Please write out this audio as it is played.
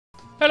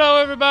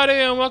Hello everybody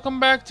and welcome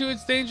back to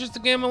It's Dangerous to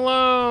Game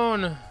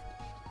Alone.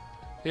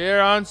 Here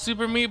on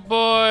Super Meat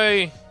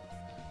Boy.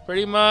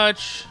 Pretty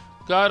much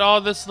got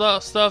all this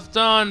stuff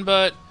done,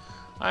 but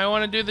I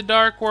want to do the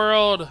Dark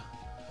World.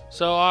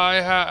 So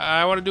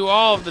I want to do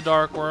all of the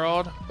Dark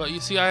World, but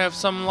you see I have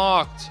some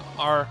locked.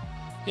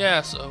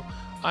 So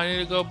I need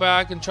to go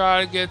back and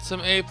try to get some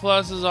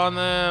A+s on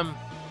them,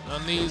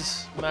 on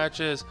these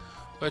matches,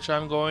 which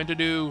I'm going to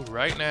do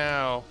right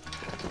now.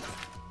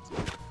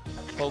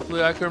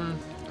 Hopefully I can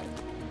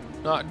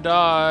not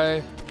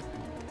die.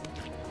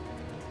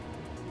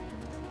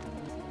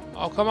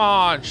 Oh, come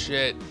on,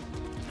 shit.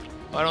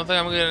 I don't think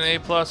I'm gonna get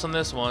an A+ on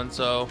this one,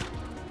 so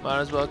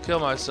might as well kill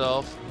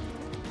myself.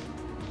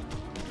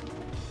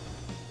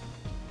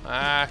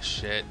 Ah,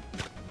 shit.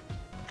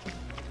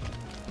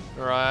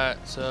 Right,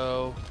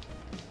 so...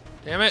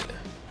 Damn it.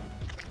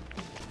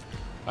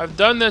 I've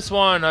done this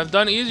one. I've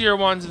done easier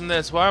ones than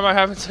this. Why am I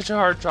having such a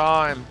hard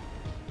time?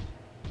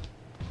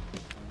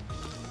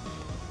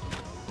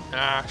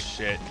 Ah,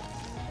 shit.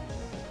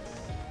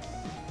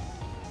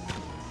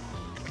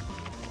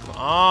 Come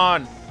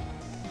on.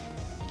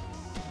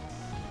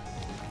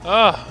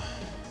 Ugh.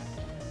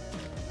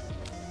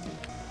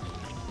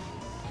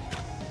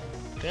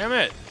 Damn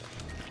it.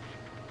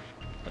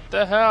 What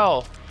the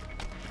hell?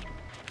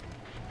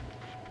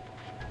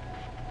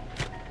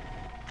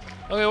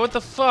 Okay, what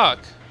the fuck?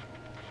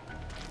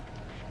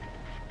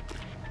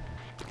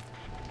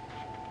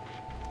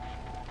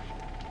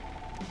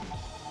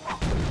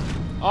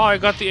 Oh, I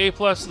got the A+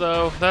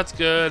 though. That's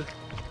good.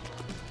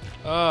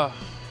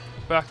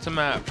 Back to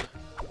map.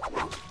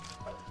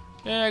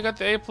 Yeah, I got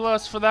the A+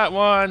 for that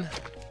one.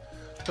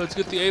 Let's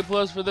get the A+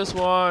 for this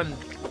one.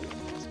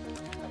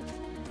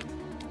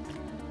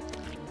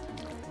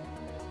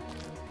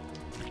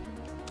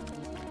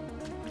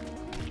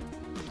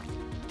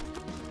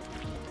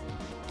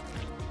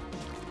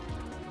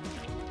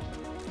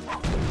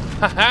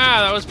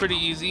 Haha, that was pretty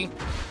easy.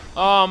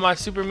 Oh, my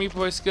Super Meat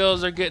Boy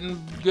skills are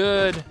getting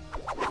good.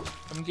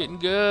 I'm getting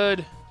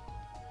good.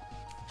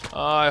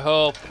 Oh, I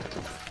hope.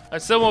 I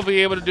still won't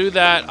be able to do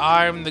that.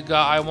 I'm the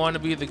guy. I want to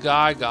be the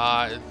guy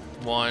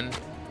one.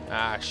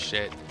 Ah,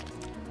 shit.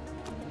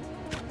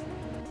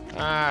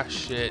 Ah,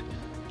 shit.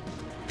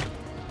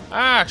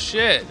 Ah,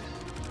 shit.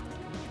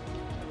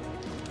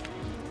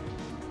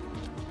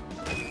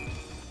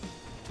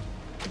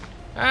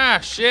 Ah,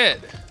 shit.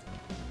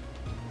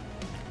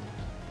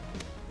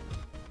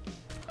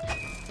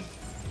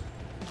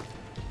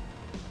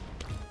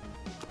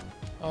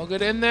 I'll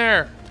get in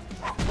there.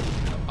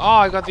 Oh,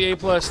 I got the A+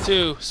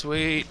 too.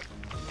 Sweet.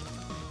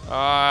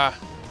 Yeah,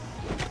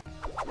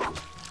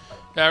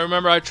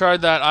 remember I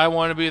tried that I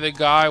want to be the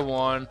guy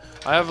one.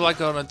 I have like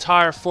an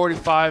entire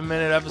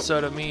 45-minute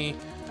episode of me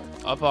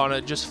up on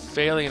it just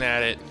failing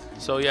at it.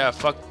 So yeah,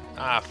 fuck.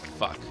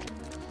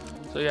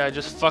 So yeah,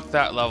 just fuck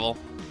that level.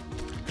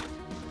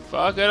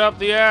 Fuck it up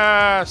the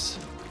ass.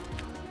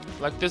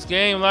 Like this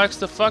game likes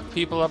to fuck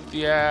people up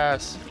the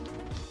ass.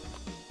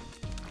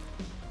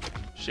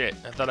 Shit,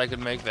 I thought I could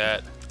make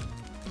that.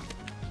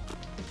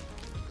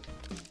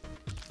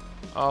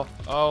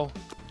 Oh.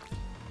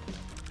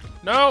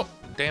 No!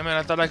 Damn it,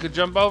 I thought I could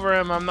jump over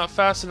him. I'm not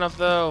fast enough,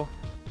 though.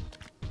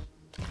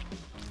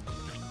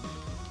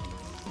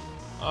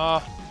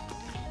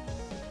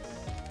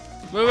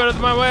 Move out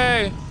of my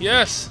way!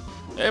 Yes!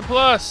 A+!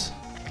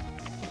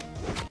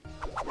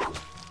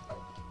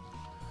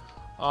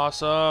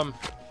 Awesome.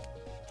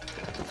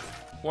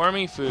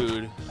 Wormy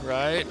food,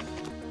 right?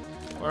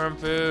 Worm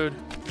food.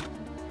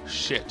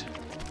 Shit.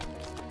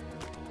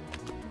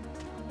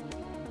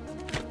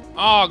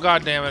 Oh,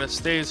 god damn it, it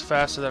stays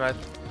faster than I...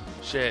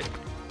 Shit.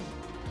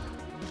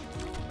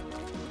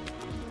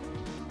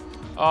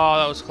 Oh,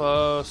 that was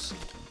close.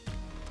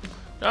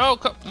 No,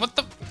 what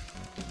the...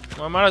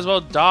 Well, I might as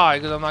well die,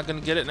 because I'm not going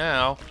to get it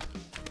now.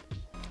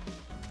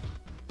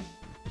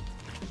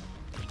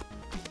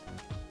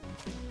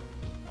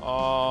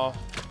 Oh.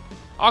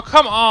 Oh,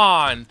 come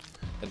on!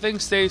 That thing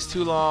stays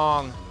too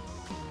long.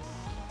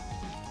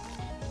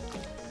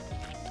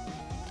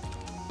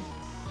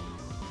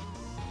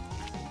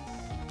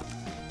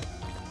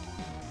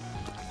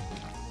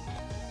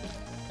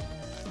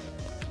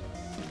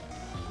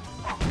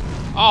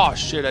 Oh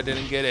shit, I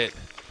didn't get it.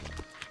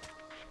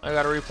 I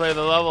gotta replay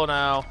the level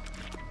now.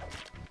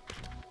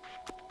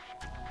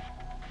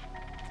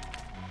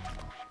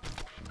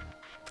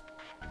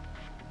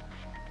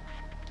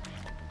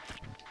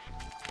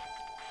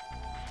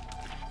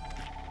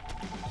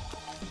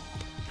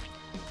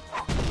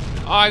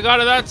 Oh, I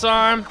got it that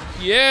time.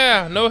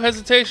 Yeah, no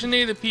hesitation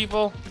needed,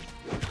 people.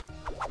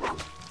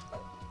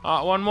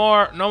 One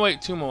more. No,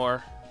 wait, two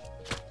more.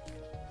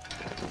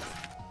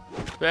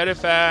 Very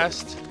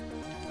fast.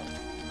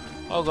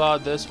 Oh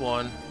god, this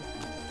one.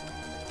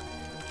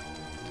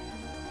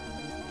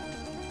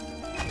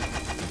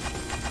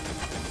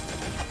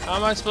 How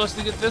am I supposed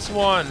to get this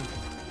one?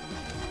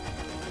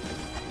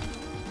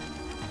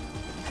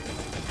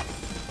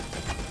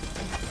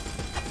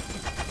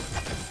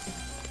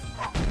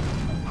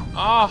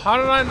 Oh, how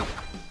did I...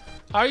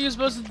 How are you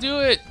supposed to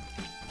do it?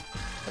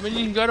 I mean,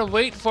 you gotta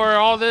wait for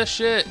all this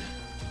shit.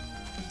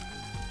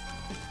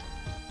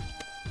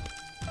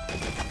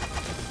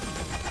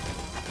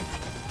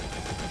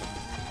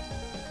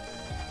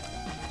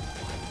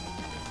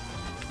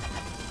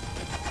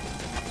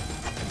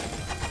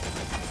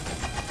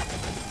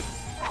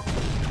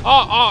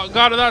 Oh,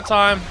 got it that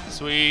time.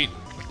 Sweet.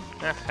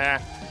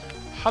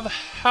 How the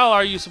hell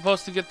are you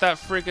supposed to get that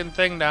freaking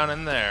thing down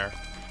in there?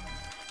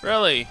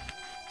 Really?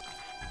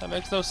 That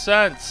makes no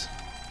sense.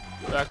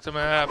 Back to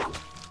map.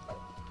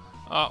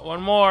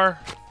 One more.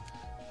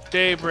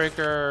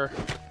 Daybreaker.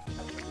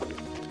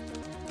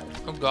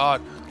 Oh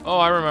god. Oh,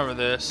 I remember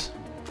this.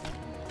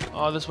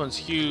 Oh, this one's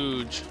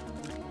huge.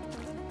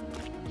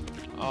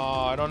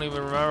 Oh, I don't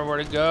even remember where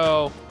to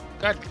go.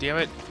 God damn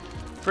it.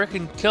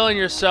 Freaking killing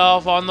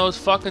yourself on those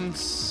fucking...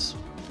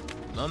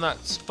 on that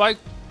spike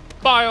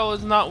pile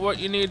is not what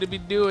you need to be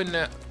doing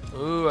now.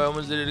 Ooh, I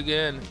almost did it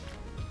again.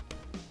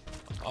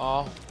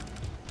 Oh.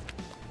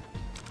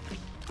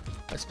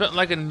 I spent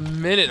like a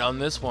minute on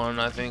this one,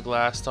 I think,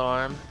 last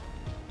time.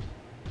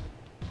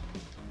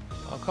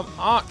 Oh, come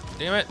on.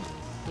 Damn it.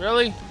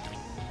 Really?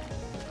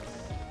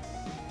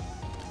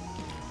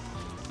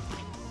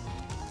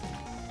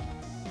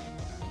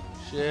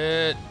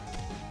 Shit.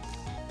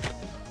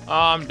 Oh,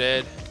 I'm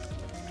dead.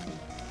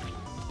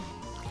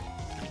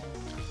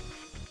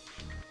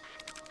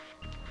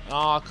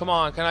 Oh, come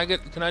on. Can I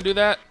do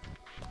that?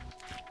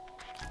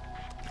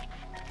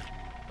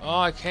 Oh,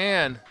 I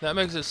can. That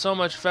makes it so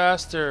much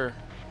faster.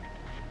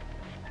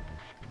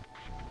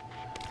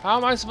 How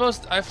am I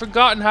supposed to... I've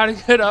forgotten how to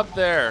get up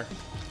there.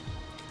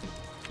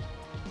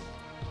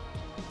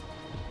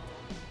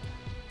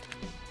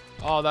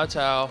 Oh, that's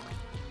how.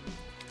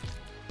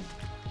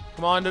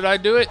 Come on, did I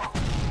do it?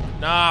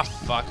 Nah,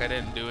 fuck, I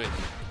didn't do it.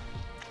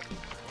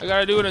 I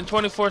gotta do it in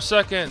 24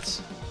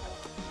 seconds.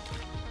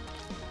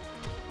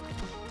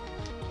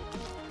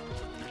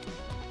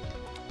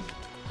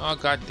 Oh,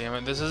 god damn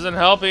it, this isn't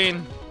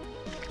helping.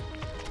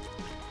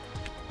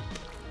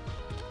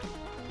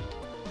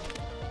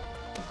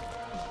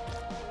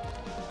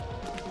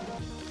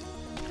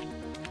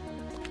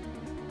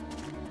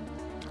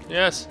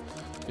 Yes,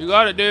 you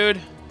got it,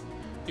 dude.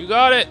 You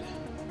got it.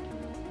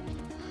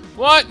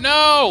 What?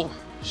 No!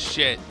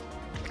 Shit.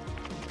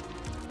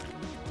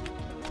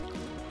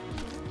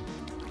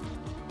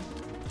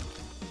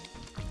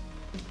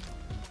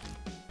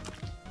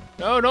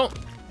 No, don't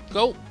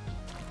go.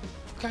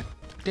 God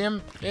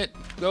damn it.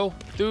 Go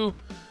through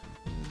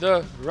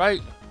the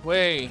right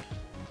way.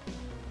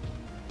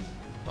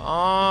 Come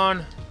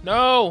on.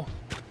 No.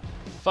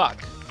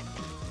 Fuck.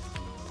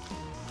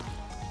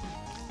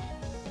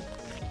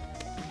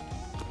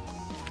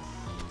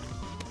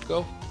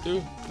 Go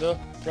through the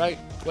right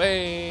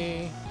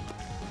way.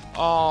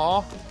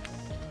 Aww.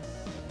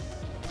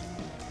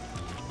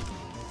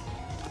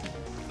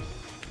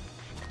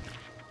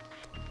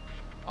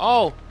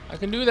 Oh, I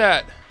can do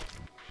that.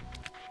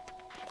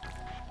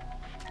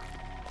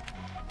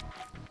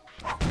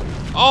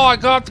 Oh, I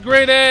got the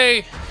grade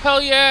A.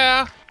 Hell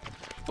yeah.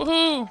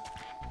 Woohoo.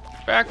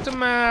 Back to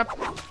map.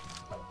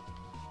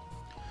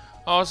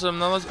 Awesome.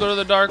 Now let's go to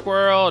the dark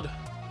world.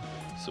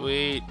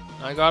 Sweet.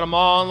 I got them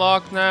all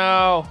unlocked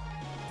now.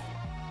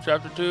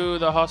 Chapter 2,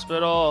 the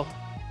hospital.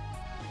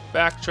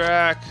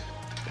 Backtrack.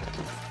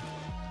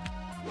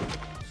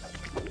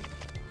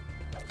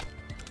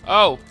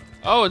 Oh,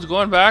 it's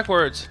going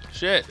backwards.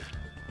 Shit.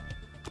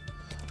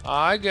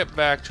 I get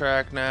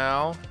backtrack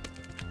now.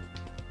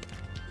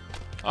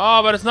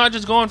 Oh, but it's not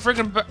just going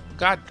freaking back.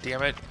 God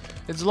damn it.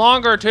 It's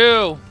longer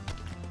too.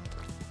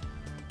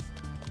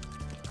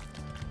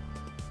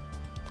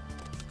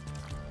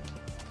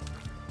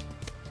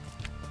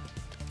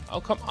 Oh,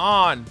 come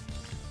on.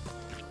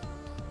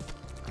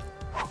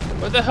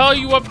 What the hell are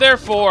you up there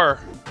for?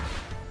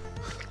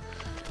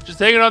 Just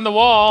hanging on the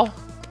wall.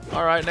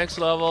 Alright, next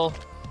level.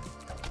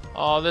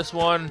 Oh, this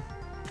one.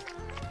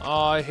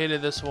 Oh, I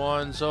hated this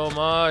one so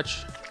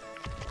much.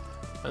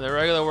 In the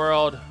regular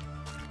world.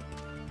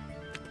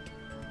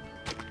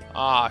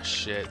 Ah,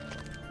 shit.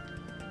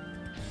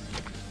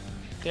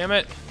 Damn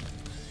it.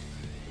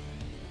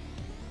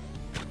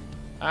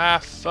 Ah,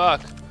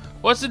 fuck.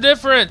 What's the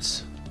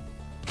difference?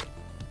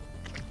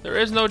 There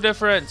is no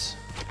difference.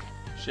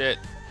 Shit.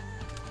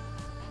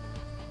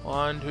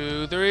 1,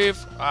 2, 3.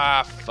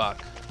 Ah,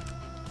 fuck.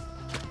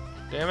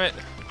 Damn it.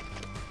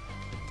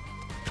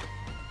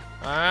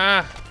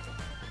 Ah.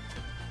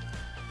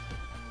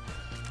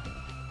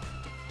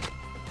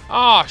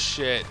 Oh,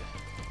 shit.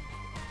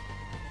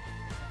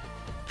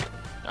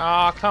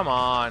 Ah, come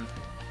on.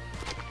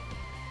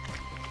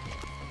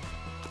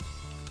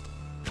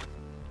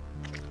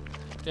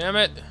 Damn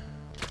it.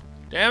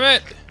 Damn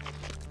it.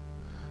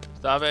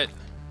 Stop it.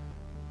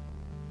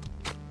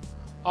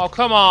 Oh,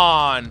 come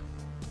on.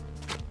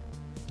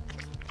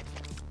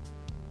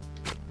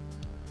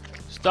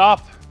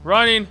 Stop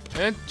running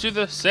into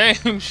the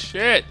same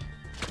shit.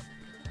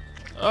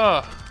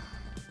 Ugh.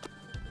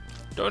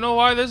 Don't know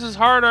why this is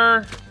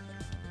harder.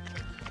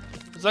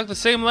 It's like the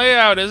same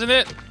layout, isn't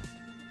it?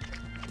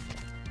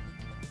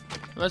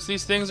 Unless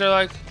these things are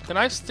like Can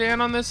I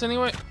stand on this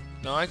anyway?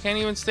 No, I can't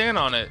even stand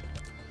on it.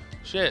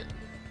 Shit.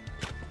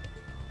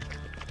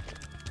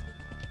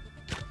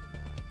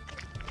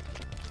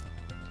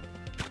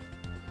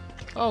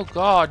 Oh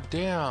god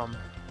damn.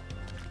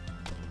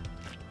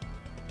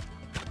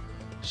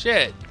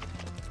 Shit.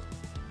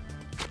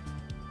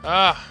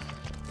 Ah.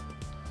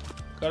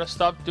 Gotta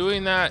stop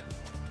doing that.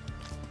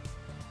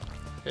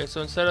 Okay,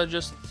 so instead of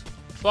just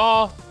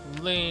fall,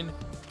 lean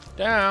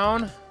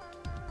down.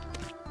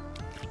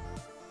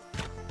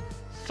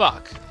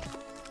 Fuck.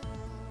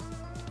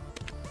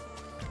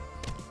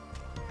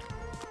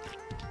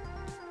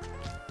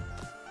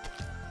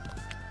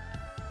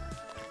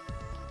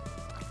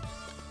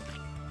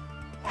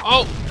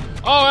 Oh!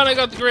 Oh, and I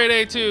got the grade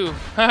A too.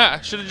 Haha,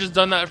 should have just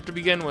done that to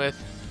begin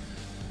with.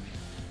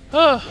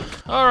 Oh,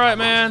 alright,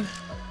 man.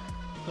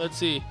 Let's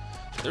see.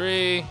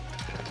 3.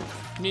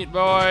 Meat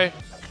boy.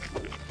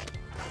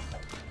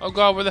 Oh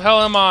god, where the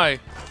hell am I?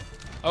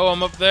 Oh,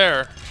 I'm up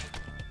there.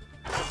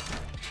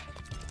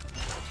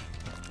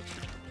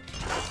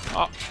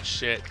 Oh,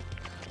 shit.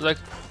 Like,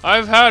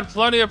 I've had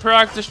plenty of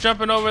practice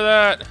jumping over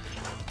that.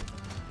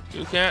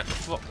 You can't.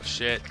 Oh,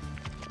 shit.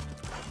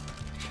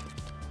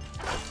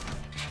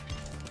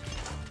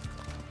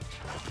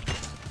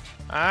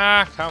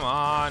 Ah, come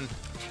on.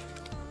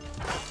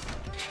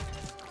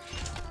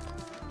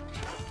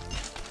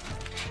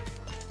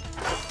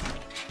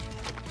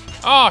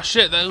 Oh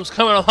shit, that was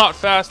coming a lot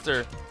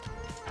faster.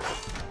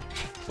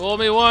 Fool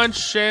me once,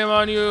 shame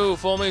on you.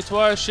 Fool me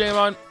twice, shame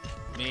on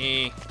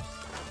me.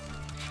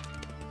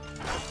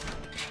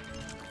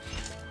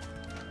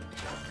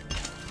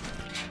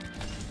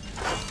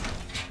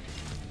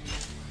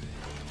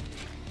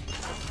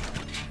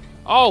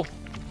 Oh,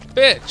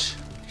 bitch.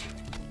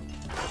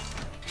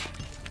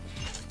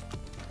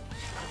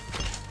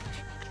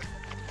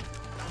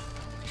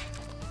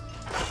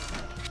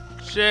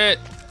 Shit.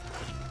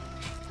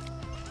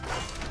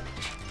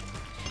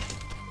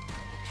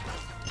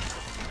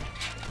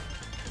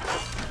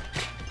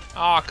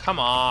 Oh, come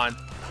on.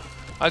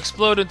 I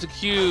explode into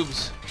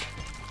cubes.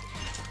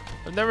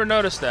 I've never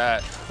noticed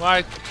that.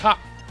 Why? Fuck.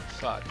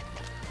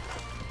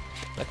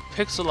 Like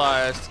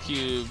pixelized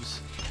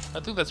cubes. I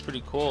think that's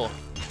pretty cool.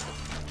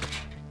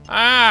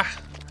 Ah!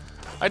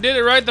 I did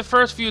it right the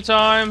first few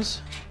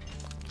times.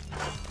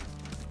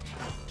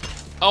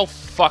 Oh,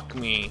 fuck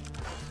me.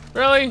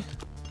 Really?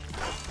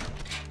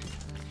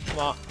 Come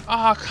on.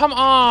 Ah, come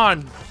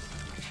on!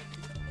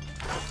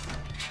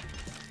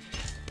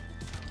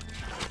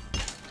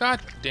 God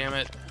damn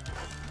it.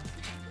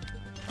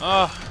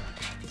 Oh.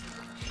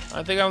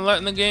 I think I'm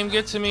letting the game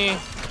get to me.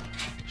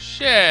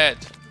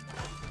 Shit.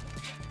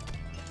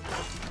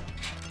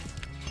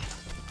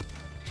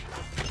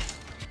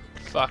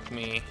 Fuck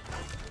me.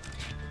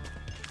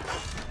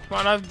 Come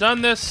on, I've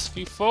done this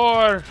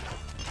before.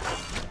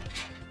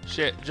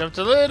 Shit, jumped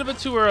a little bit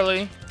too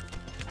early.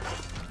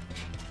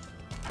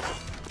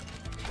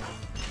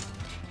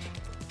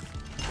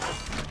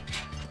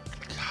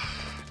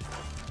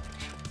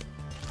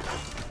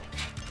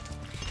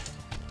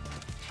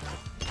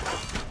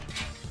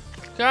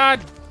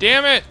 God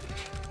damn it!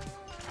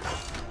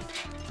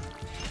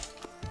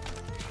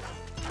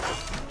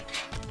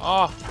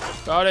 Oh,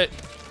 got it.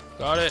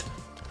 Got it.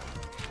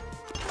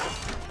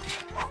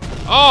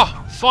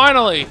 Oh,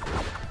 finally!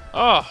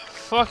 Oh,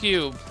 fuck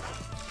you.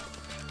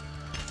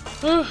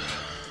 Whew.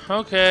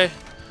 Okay.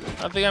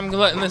 I think I'm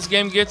letting this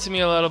game get to me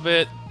a little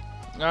bit.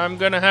 I'm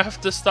gonna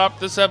have to stop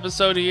this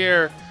episode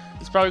here.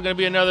 It's probably gonna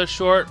be another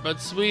short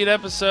but sweet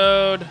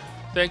episode.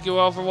 Thank you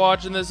all for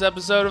watching this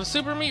episode of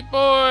Super Meat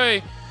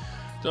Boy!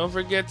 Don't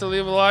forget to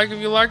leave a like if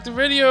you liked the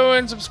video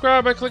and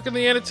subscribe by clicking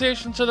the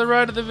annotation to the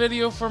right of the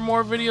video for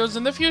more videos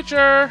in the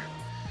future.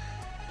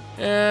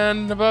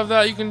 And above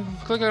that you can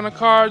click on a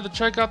card to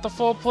check out the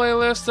full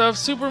playlist of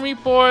Super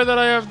Meat Boy that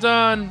I have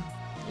done.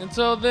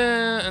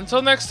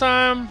 Until next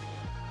time,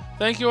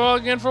 thank you all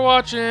again for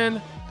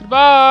watching.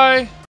 Goodbye!